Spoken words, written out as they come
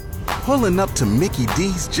Pulling up to Mickey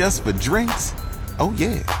D's just for drinks? Oh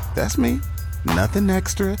yeah, that's me. Nothing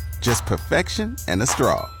extra, just perfection and a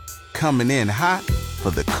straw. Coming in hot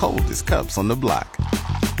for the coldest cups on the block.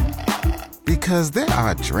 Because there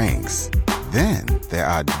are drinks. Then there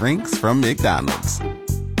are drinks from McDonald's.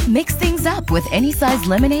 Mix things up with any size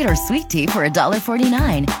lemonade or sweet tea for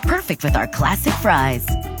 $1.49. Perfect with our classic fries.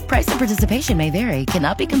 Price and participation may vary.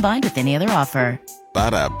 Cannot be combined with any other offer.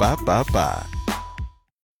 Ba-da-ba-ba-ba.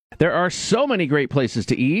 There are so many great places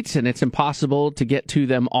to eat, and it's impossible to get to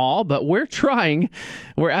them all, but we're trying.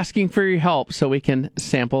 We're asking for your help so we can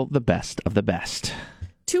sample the best of the best.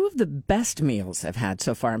 Two of the best meals I've had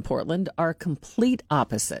so far in Portland are complete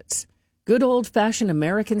opposites. Good old-fashioned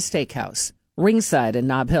American steakhouse, Ringside in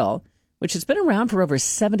Nob Hill, which has been around for over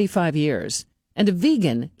 75 years, and a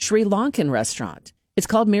vegan Sri Lankan restaurant. It's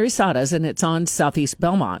called Mirisada's, and it's on Southeast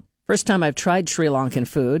Belmont. First time I've tried Sri Lankan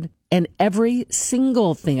food, and every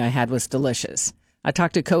single thing I had was delicious. I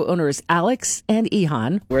talked to co-owners Alex and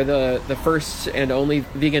Ihan. We're the first and only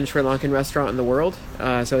vegan Sri Lankan restaurant in the world,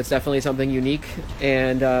 so it's definitely something unique.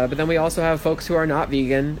 And but then we also have folks who are not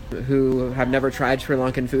vegan, who have never tried Sri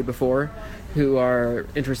Lankan food before, who are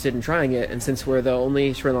interested in trying it. And since we're the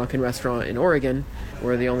only Sri Lankan restaurant in Oregon,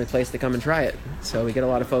 we're the only place to come and try it. So we get a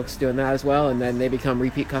lot of folks doing that as well, and then they become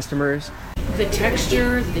repeat customers. The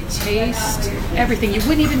texture, the taste, everything. You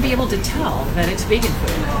wouldn't even be able to tell that it's vegan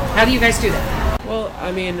food. How do you guys do that? Well,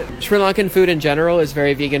 I mean, Sri Lankan food in general is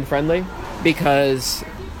very vegan friendly because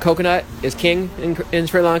coconut is king in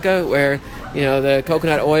Sri Lanka, where, you know, the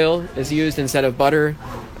coconut oil is used instead of butter.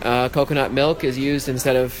 Coconut milk is used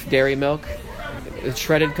instead of dairy milk.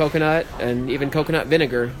 Shredded coconut and even coconut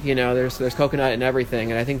vinegar. You know, there's coconut in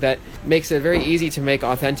everything, and I think that makes it very easy to make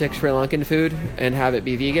authentic Sri Lankan food and have it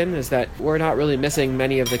be vegan, is that we're not really missing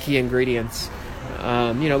many of the key ingredients.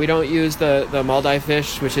 You know, we don't use the Maldai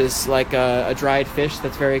fish, which is like a dried fish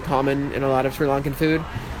that's very common in a lot of Sri Lankan food.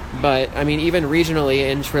 But, I mean, even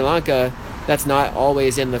regionally in Sri Lanka, that's not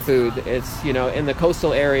always in the food. It's, you know, in the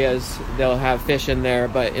coastal areas, they'll have fish in there,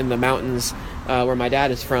 but in the mountains where my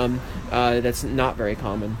dad is from, that's not very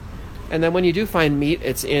common. And then when you do find meat,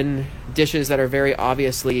 it's in dishes that are very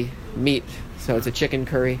obviously meat. So it's a chicken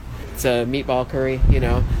curry, it's a meatball curry, you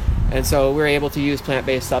know. And so we're able to use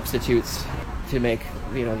plant-based substitutes to make,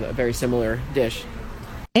 you know, a very similar dish.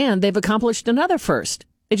 And they've accomplished another first.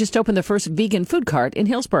 They just opened the first vegan food cart in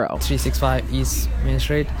Hillsboro. 365 East Main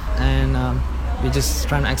Street, and we're just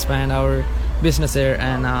trying to expand our business there.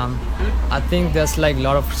 And I think there's like a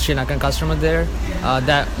lot of Sri Lankan customers there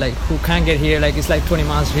that like who can't get here. Like it's like 20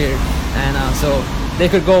 miles here, and so they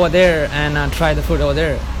could go over there and try the food over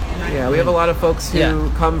there. Yeah, we have a lot of folks who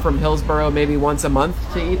come from Hillsboro maybe once a month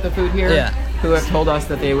to eat the food here. Yeah. Who have told us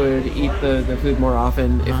that they would eat the food more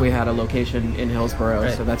often if we had a location in Hillsboro.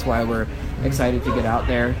 Right. So that's why we're excited to get out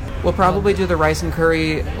there. We'll probably do the rice and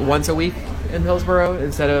curry once a week in Hillsboro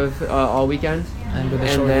instead of all weekend. And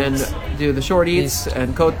then do the short eats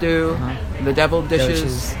and kotu, the deviled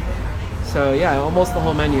dishes. So yeah, almost the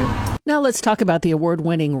whole menu. Now let's talk about the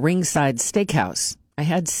award-winning Ringside Steakhouse. I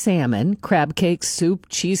had salmon, crab cake, soup,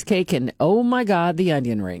 cheesecake, and oh my God, the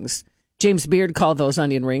onion rings. James Beard called those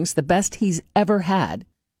onion rings the best he's ever had.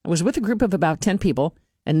 I was with a group of about 10 people,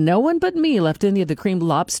 and no one but me left any of the creamed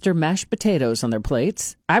lobster mashed potatoes on their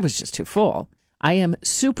plates. I was just too full. I am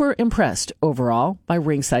super impressed overall by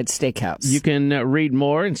Ringside Steakhouse. You can read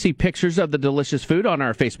more and see pictures of the delicious food on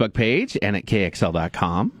our Facebook page and at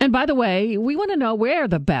KXL.com. And by the way, we want to know where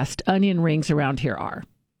the best onion rings around here are.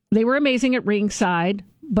 They were amazing at Ringside,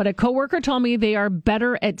 but a coworker told me they are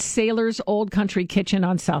better at Sailor's Old Country Kitchen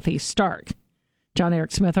on Southeast Stark. John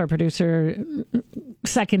Eric Smith, our producer,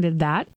 seconded that.